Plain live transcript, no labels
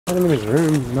talking to his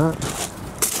room, not.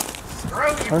 Grow,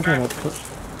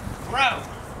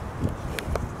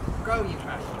 you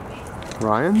bastard.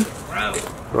 Ryan? Grow.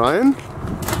 Ryan?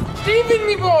 Stephen,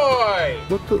 me boy!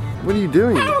 What are you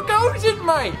doing? How goes it,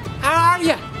 mate? How are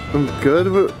you? I'm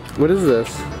good. What is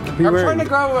this? What are you I'm wearing? trying to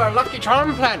grow a Lucky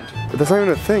Charm plant. That's not even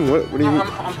a thing. What do you mean? I'm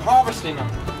harvesting them.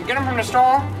 You get them from the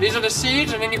store, these are the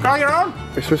seeds, and then you grow your own.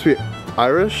 You're supposed to be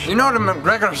Irish? You know the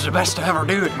McGregor's the best to ever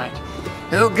do it, mate.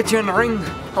 He'll get you in the ring.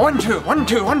 1, 2, 1,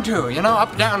 2, 1, 2. You know,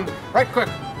 up, down, right quick.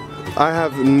 I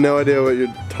have no idea what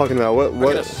you're talking about. What?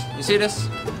 Look at this. You see this?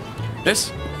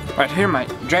 This? Right here,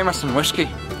 mate. Jameson whiskey.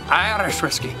 Irish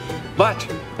whiskey. But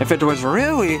if it was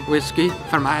really whiskey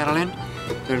from Ireland,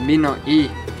 there'd be no E.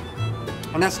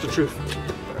 And that's the truth.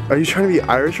 Are you trying to be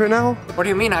Irish right now? What do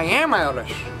you mean? I am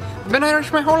Irish. I've been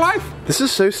Irish my whole life. This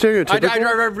is so stereotypical.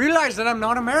 I realized that I'm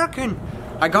not American.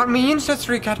 I got me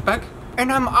ancestry cat back, and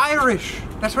I'm Irish.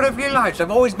 That's what I've realized.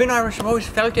 I've always been Irish. I've always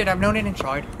felt it. I've known it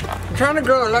inside. I'm trying to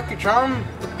grow a Lucky Charm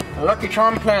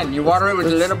plant. You water it with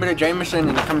a little bit of Jameson,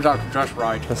 and it comes out just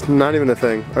right. That's not even a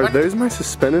thing. Are those my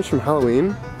suspenders from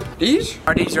Halloween? These?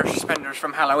 Are these your suspenders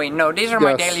from Halloween? No, these are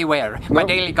my daily wear. My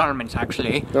daily garments,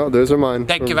 actually. No, those are mine.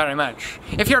 Thank you very much.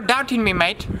 If you're doubting me,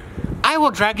 mate, I will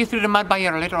drag you through the mud by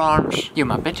your little arms. You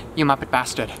muppet. You muppet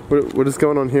bastard. What is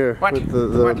going on here? What?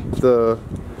 With the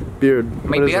beard.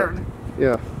 My beard?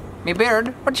 Yeah. Me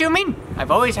beard? What do you mean?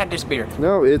 I've always had this beard.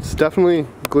 No, it's definitely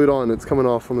glued on. It's coming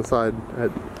off on the side.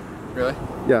 Really?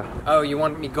 Yeah. Oh, you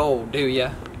want me gold, do ya?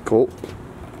 Gold?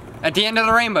 At the end of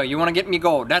the rainbow, you want to get me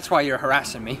gold. That's why you're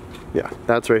harassing me. Yeah,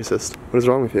 that's racist. What is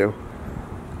wrong with you?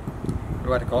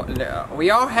 What gold?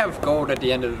 We all have gold at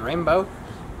the end of the rainbow.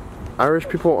 Irish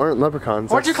people aren't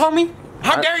leprechauns. What'd you call me?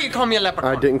 How dare you call me a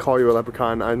leprechaun? I didn't call you a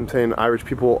leprechaun. I'm saying Irish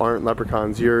people aren't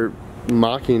leprechauns. You're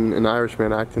mocking an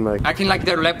Irishman acting like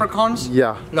they're leprechauns?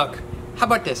 Yeah. Look, how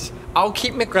about this? I'll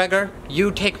keep McGregor,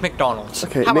 you take McDonald's.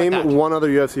 Okay, how name about that? one other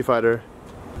UFC fighter.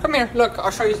 Come here, look,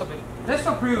 I'll show you something. This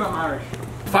will prove I'm Irish.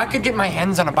 If I could get my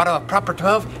hands on a bottle of proper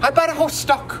 12, I'd buy the whole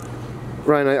stock.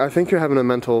 Ryan, I think you're having a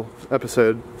mental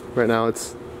episode right now.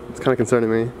 It's kind of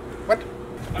concerning me. What?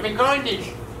 I've been growing these.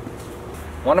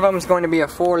 One of them is going to be a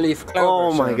 4-leaf clover.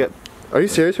 Oh my god. Are you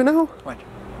serious right now? What?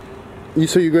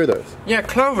 So you grow those? Yeah,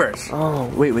 clovers. Oh,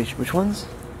 wait, which ones?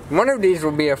 One of these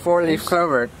will be a 4-leaf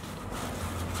clover.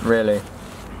 Really?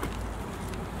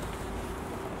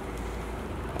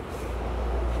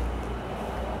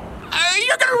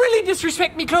 You're gonna really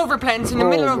disrespect me clover plants in the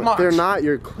middle of March. They're not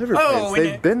your clover plants.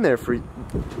 They've been there for...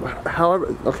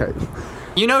 However, okay.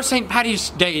 You know St. Paddy's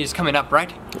Day is coming up,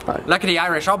 right? Lucky the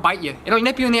Irish, I'll bite you. It'll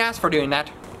nip you in the ass for doing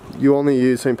that. You only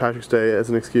use St. Patrick's Day as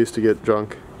an excuse to get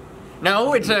drunk.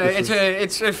 No, it's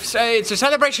a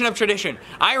celebration of tradition.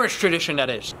 Irish tradition,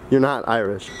 that is. You're not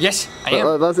Irish. Yes, I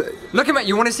am. Look at me.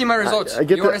 You want to see my results?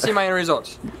 You want to see my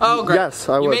results? Oh, great. Yes,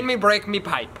 I would. You made me break me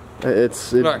pipe. It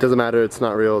doesn't matter. It's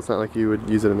not real. It's not like you would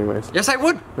use it anyways. Yes, I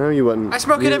would. No, you wouldn't. I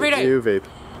smoke it every day. You vape.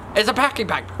 It's a packing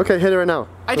pipe. Okay, hit it right now.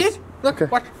 I did. Look, okay.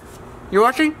 what? You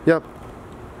watching? Yep.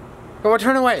 Go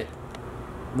turn away.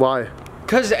 Why?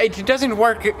 Because it doesn't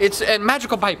work. It's a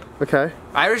magical pipe. Okay.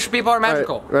 Irish people are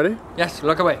magical. Right, ready? Yes,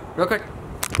 look away. Real quick.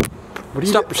 What are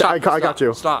you Stop. I got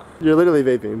you. Stop. You're literally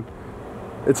vaping.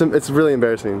 It's really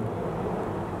embarrassing.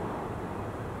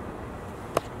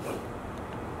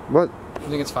 What? You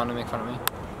think it's fun to make fun of me?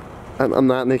 I'm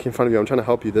not making fun of you. I'm trying to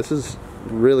help you. This is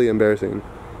really embarrassing.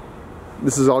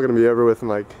 This is all going to be over with in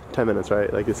like 10 minutes,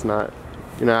 right? Like it's not,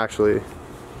 you don't actually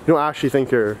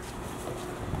think you're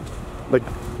like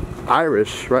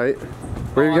Irish, right?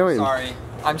 Where are you going?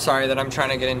 I'm sorry that I'm trying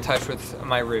to get in touch with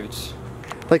my roots.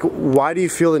 Like, why do you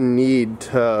feel the need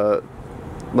to,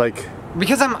 like...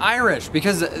 Because I'm Irish,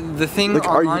 because the thing like,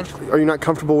 online... Are you not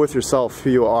comfortable with yourself,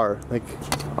 who you are? Like,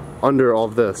 under all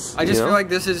of this? I just feel like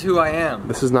this is who I am.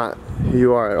 This is not who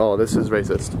you are at all. This is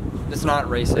racist. It's not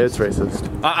racist. It's racist.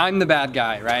 I'm the bad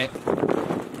guy, right?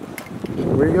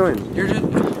 Where are you going? You're just...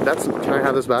 Can I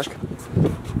have this back?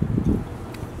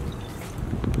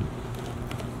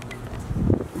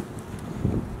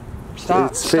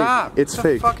 Stop. It's Stop. fake. It's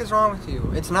fake. What the fuck is wrong with you?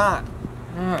 It's not.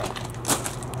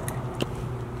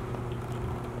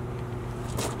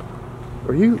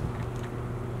 Are you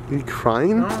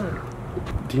crying? No.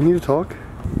 Do you need to talk?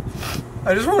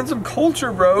 I just want some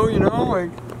culture, bro, you know? Like,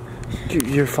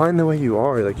 you're fine the way you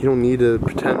are. Like, you don't need to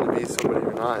pretend to be somebody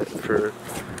you're not for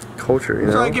culture, you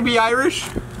know? So I can be Irish?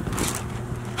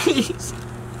 Please.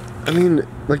 I mean,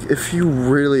 like, if you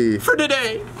really... For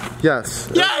today. Yes.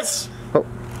 Yes! Oh.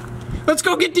 Let's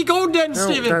go get the gold then, No,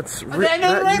 Steven. that's... At the end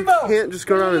of the rainbow. You can't just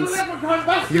go around and...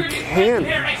 You can't...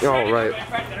 Oh, right.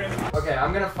 Okay,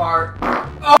 I'm gonna fart.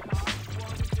 Oh.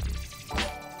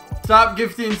 Stop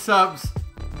gifting subs.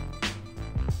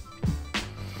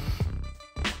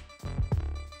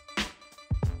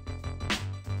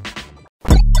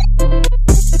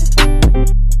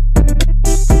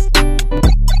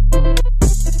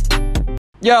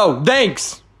 Yo,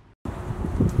 thanks!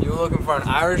 You looking for an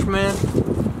Irishman?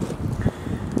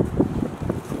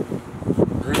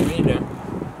 Bring me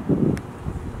down.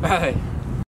 Hey.